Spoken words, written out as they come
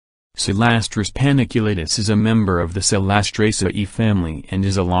Celastrus paniculatus is a member of the Celastraceae family and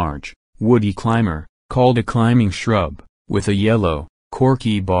is a large, woody climber, called a climbing shrub, with a yellow,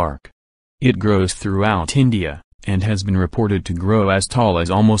 corky bark. It grows throughout India, and has been reported to grow as tall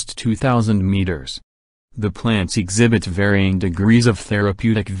as almost 2,000 meters. The plants exhibit varying degrees of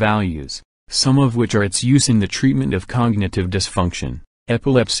therapeutic values, some of which are its use in the treatment of cognitive dysfunction,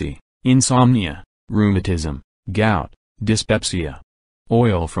 epilepsy, insomnia, rheumatism, gout, dyspepsia.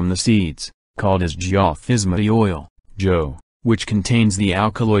 Oil from the seeds, called as geothismity oil, Jo, which contains the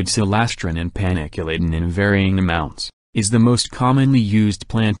alkaloid celastrin and paniculatin in varying amounts, is the most commonly used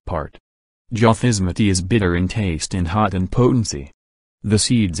plant part. Geothismity is bitter in taste and hot in potency. The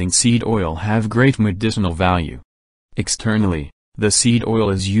seeds in seed oil have great medicinal value. Externally, the seed oil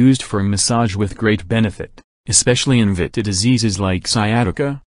is used for massage with great benefit, especially in vata diseases like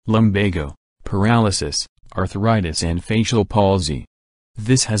sciatica, lumbago, paralysis, arthritis and facial palsy.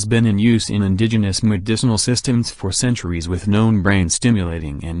 This has been in use in indigenous medicinal systems for centuries with known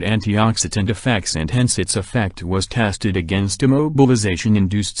brain-stimulating and antioxidant effects, and hence its effect was tested against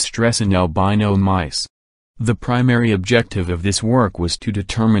immobilization-induced stress in albino mice. The primary objective of this work was to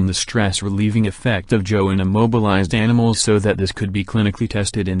determine the stress-relieving effect of Jo in immobilized animals so that this could be clinically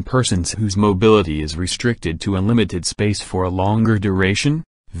tested in persons whose mobility is restricted to a limited space for a longer duration,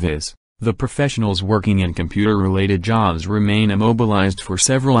 viz. The professionals working in computer-related jobs remain immobilized for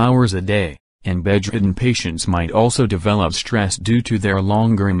several hours a day, and bedridden patients might also develop stress due to their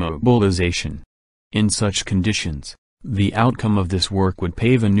longer immobilization. In such conditions, the outcome of this work would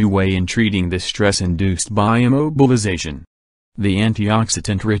pave a new way in treating this stress induced by immobilization. The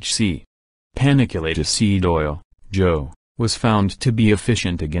antioxidant-rich C. paniculatus seed oil, Jo, was found to be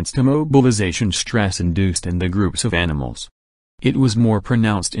efficient against immobilization stress induced in the groups of animals. It was more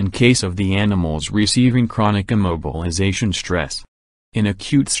pronounced in case of the animals receiving chronic immobilization stress. In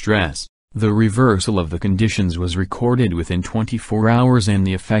acute stress, the reversal of the conditions was recorded within 24 hours and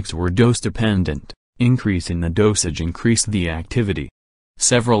the effects were dose-dependent. Increase in the dosage increased the activity.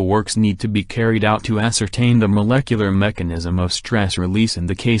 Several works need to be carried out to ascertain the molecular mechanism of stress release in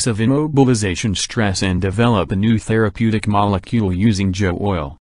the case of immobilization stress and develop a new therapeutic molecule using Jo oil.